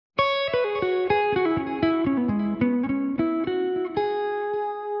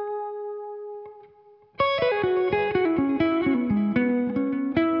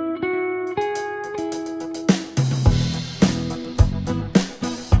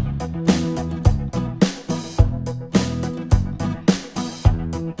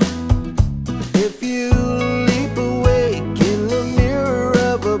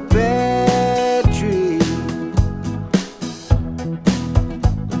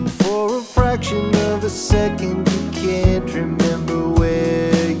fraction of a second you can't remember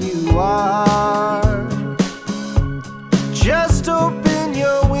where you are. Just open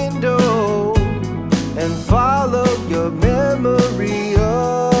your window and follow your memory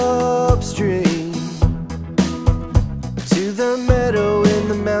upstream to the meadow in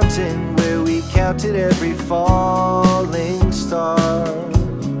the mountain where we counted every falling star.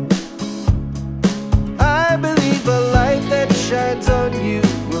 I believe a light that shines on you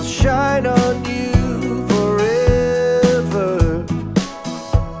will shine on you forever.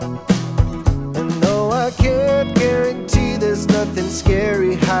 And though I can't guarantee there's nothing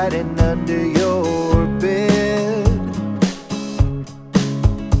scary hiding under your bed,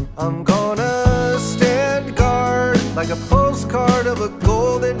 I'm gonna stand guard like a postcard of a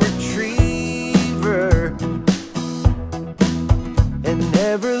golden retriever and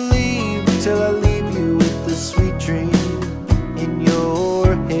never leave till I leave you with the sweet dream in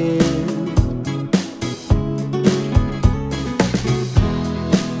your head.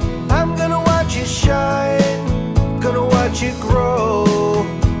 I'm gonna watch you shine, gonna watch you grow,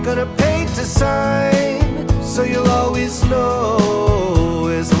 gonna paint a sign so you'll always know,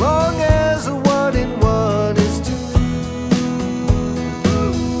 as long as a 1 and 1 is 2.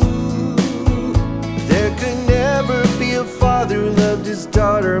 There could never be a father who loved his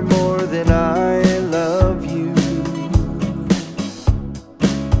daughter more than I love you.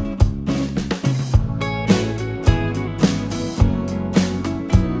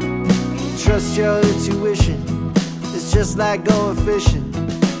 Trust your intuition, it's just like going fishing.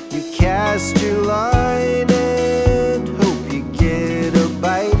 You cast your line and hope you get a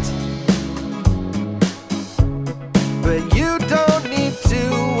bite, but you don't need to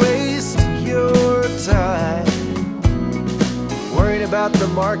waste your time worrying about the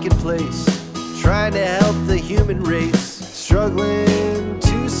marketplace, trying to help the human race, struggling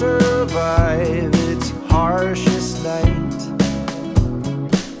to survive its harshest night.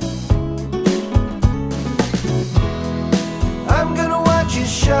 I'm gonna watch you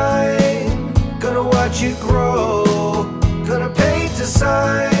shine, gonna watch you grow, gonna paint a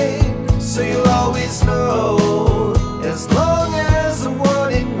sign